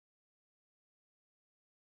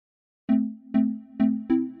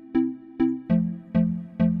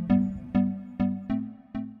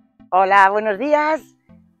Hola, buenos días,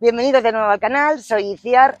 bienvenidos de nuevo al canal, soy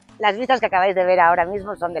ICIAR. Las vistas que acabáis de ver ahora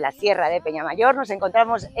mismo son de la sierra de Peñamayor. Nos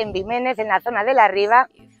encontramos en Bimenes, en la zona de la Riba.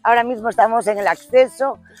 Ahora mismo estamos en el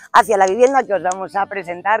acceso hacia la vivienda que os vamos a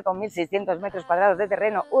presentar con 1.600 metros cuadrados de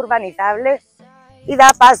terreno urbanizable y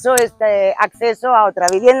da paso este acceso a otra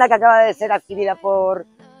vivienda que acaba de ser adquirida por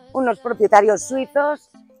unos propietarios suizos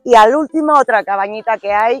y al último otra cabañita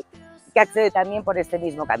que hay que accede también por este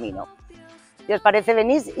mismo camino. Si os parece,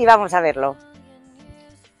 venís y vamos a verlo.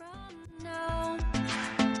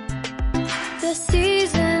 The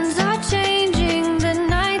seasons are changing, the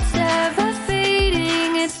nights ever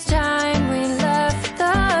fading. It's time we left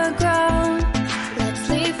the ground. Let's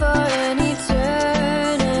leave for an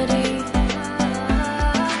eternity.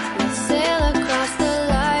 We'll sail across the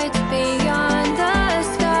lights beyond the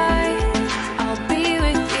sky. I'll be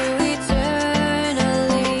with you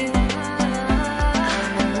eternally.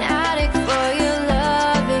 I'm an addict for your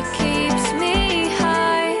love. It keeps me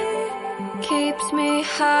high, keeps me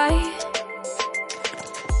high.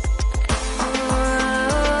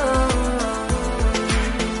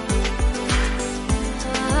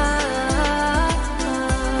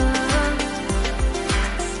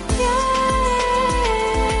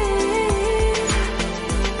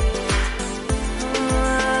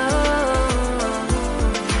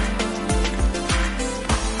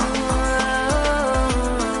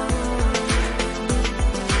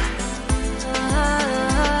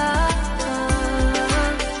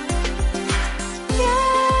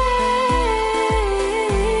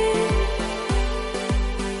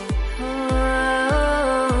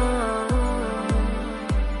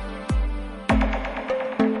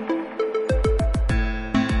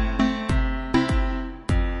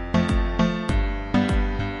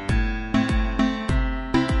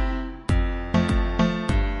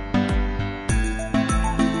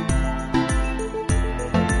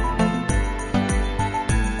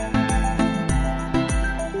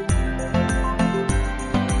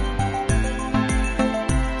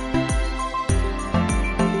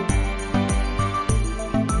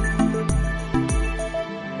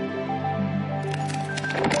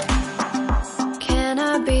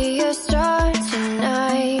 Be a star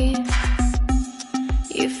tonight.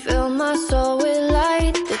 You fill my soul with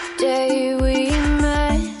light the day we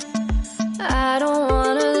met. I don't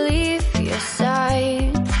wanna leave your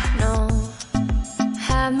side, no.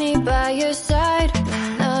 Have me by your side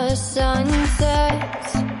when the sun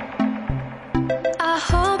sets. I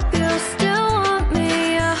hope you'll still want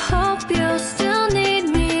me. I hope you'll still need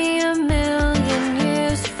me a million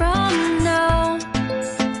years from now.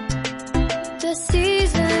 The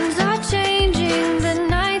seasons are changing, the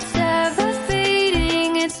nights ever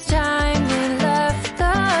fading. It's time we left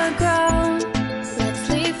the ground. Let's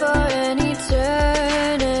leave for an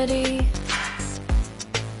eternity.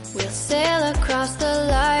 We'll sail across the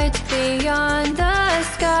lights beyond the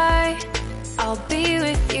sky. I'll be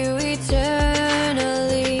with you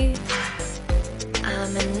eternally.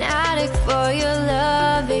 I'm an addict for your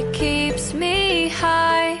love. It keeps me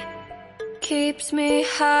high, keeps me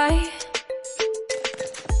high.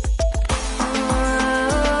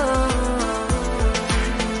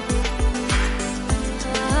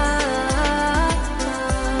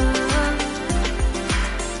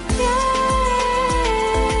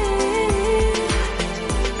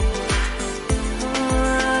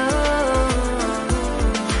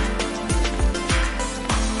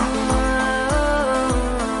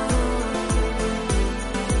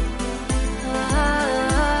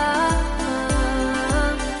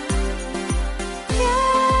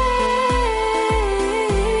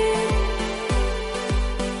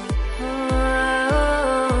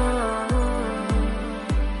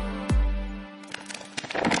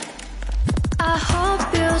 I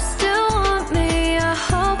hope you'll still want me. I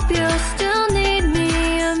hope you'll still need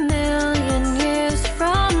me a million years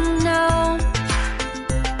from now.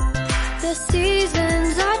 The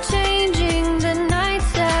seasons are changing, the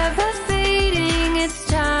nights ever fading. It's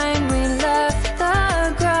time we left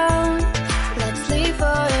the ground. Let's leave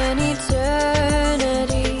for an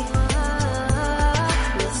eternity.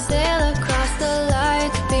 We'll sail across the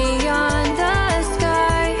lights beyond the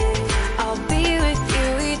sky. I'll be with you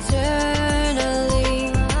eternally.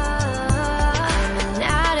 I'm an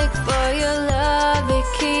addict for your love. It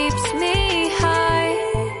keeps me high.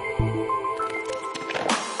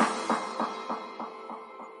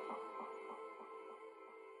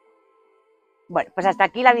 Bueno, pues hasta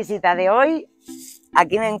aquí la visita de hoy.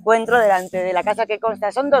 Aquí me encuentro delante de la casa que consta,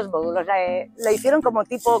 son dos módulos. Lo hicieron como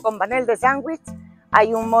tipo con panel de sándwich.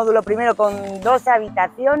 Hay un módulo primero con 2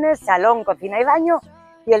 habitaciones, salón, cocina y baño,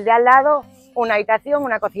 y el de al lado una habitación,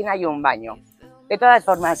 una cocina y un baño. De todas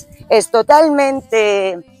formas, es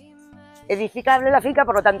totalmente edificable la finca,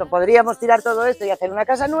 por lo tanto podríamos tirar todo esto y hacer una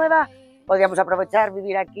casa nueva, podríamos aprovechar,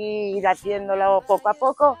 vivir aquí, ir haciéndolo poco a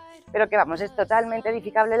poco, pero que vamos, es totalmente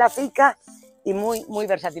edificable la finca y muy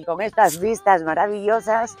versátil, con estas vistas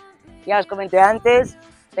maravillosas. Ya os comenté antes,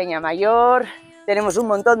 Peñamayor, tenemos un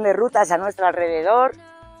montón de rutas a nuestro alrededor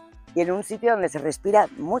y en un sitio donde se respira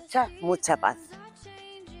mucha paz.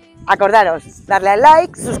 Acordaros, darle al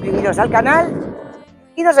like, suscribiros al canal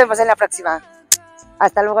y nos vemos en la próxima.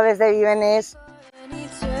 Hasta luego desde Bimenes.